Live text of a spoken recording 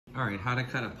All right, how to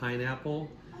cut a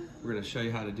pineapple. We're gonna show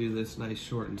you how to do this nice,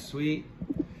 short, and sweet.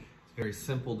 It's very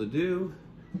simple to do.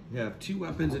 You have two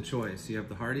weapons of choice. You have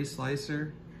the Hardy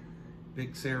slicer,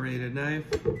 big serrated knife,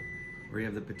 or you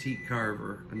have the petite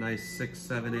carver, a nice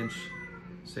 6-7 inch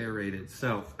serrated.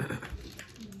 So,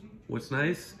 what's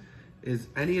nice is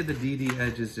any of the DD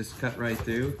edges just cut right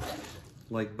through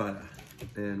like butter.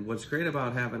 And what's great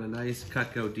about having a nice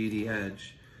Cutco DD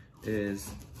edge is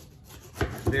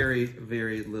very,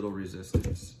 very little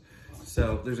resistance.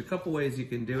 So there's a couple ways you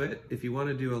can do it. If you want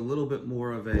to do a little bit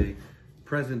more of a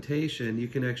presentation, you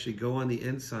can actually go on the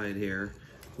inside here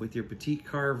with your petite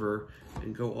carver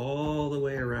and go all the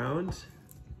way around.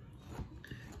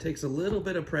 It takes a little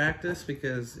bit of practice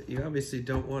because you obviously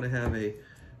don't want to have a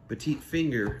petite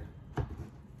finger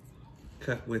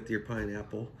cut with your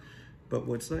pineapple. But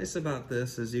what's nice about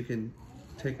this is you can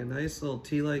take a nice little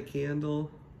tea light candle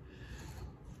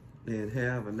and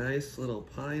have a nice little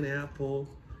pineapple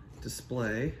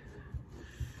display,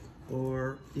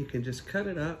 or you can just cut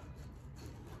it up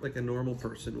like a normal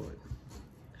person would.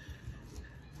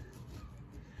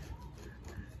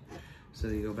 So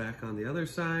you go back on the other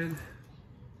side,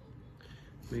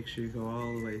 make sure you go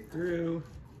all the way through.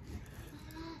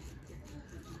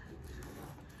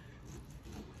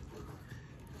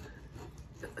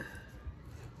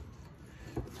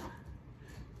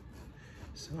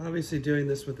 So obviously doing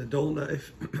this with a dull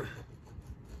knife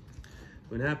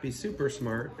would not be super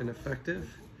smart and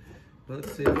effective.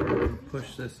 Let's see if we can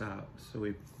push this out. So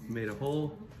we made a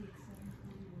hole.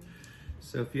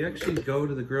 So if you actually go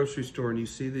to the grocery store and you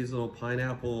see these little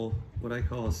pineapple, what I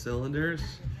call cylinders,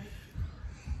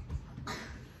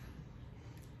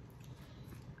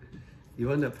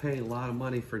 you end up paying a lot of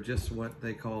money for just what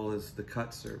they call is the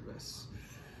cut service.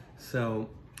 So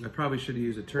I probably should have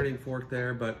used a turning fork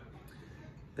there, but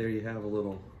there you have a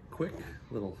little quick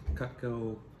little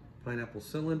Cutco pineapple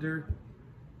cylinder.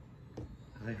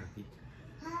 Hi,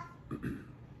 Hucky.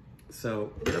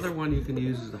 So the other one you can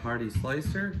use is the Hardy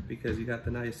slicer because you got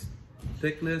the nice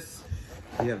thickness,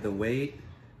 you have the weight,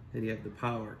 and you have the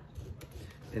power.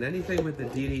 And anything with the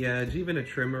DD edge, even a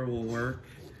trimmer will work.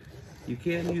 You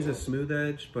can use a smooth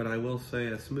edge, but I will say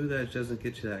a smooth edge doesn't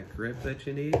get you that grip that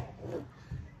you need.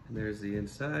 And there's the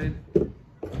inside.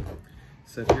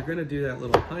 So if you're gonna do that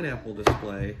little pineapple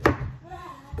display,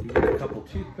 you get a couple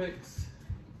toothpicks.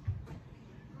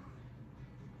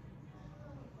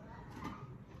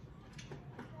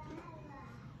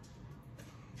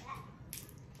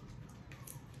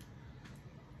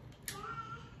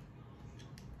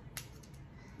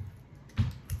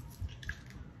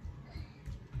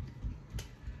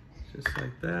 Just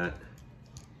like that.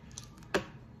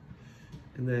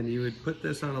 And then you would put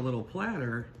this on a little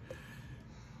platter,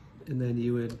 and then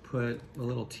you would put a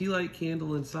little tea light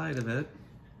candle inside of it.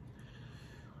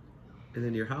 And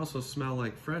then your house will smell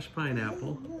like fresh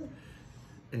pineapple.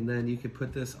 And then you could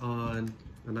put this on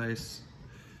a nice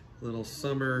little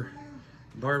summer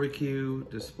barbecue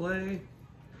display.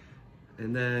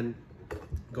 And then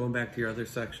going back to your other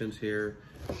sections here,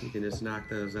 you can just knock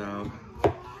those out.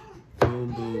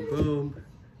 Boom, boom, boom.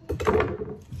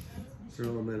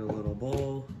 Throw them in a little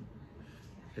bowl.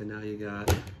 And now you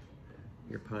got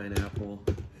your pineapple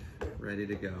ready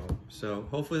to go. So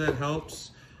hopefully that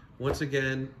helps. Once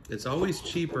again, it's always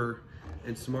cheaper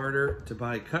and smarter to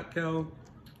buy Cutco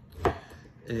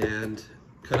and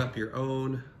cut up your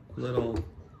own little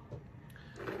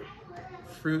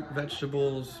fruit,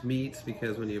 vegetables, meats,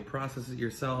 because when you process it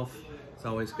yourself, it's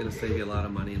always going to save you a lot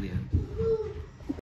of money in the end.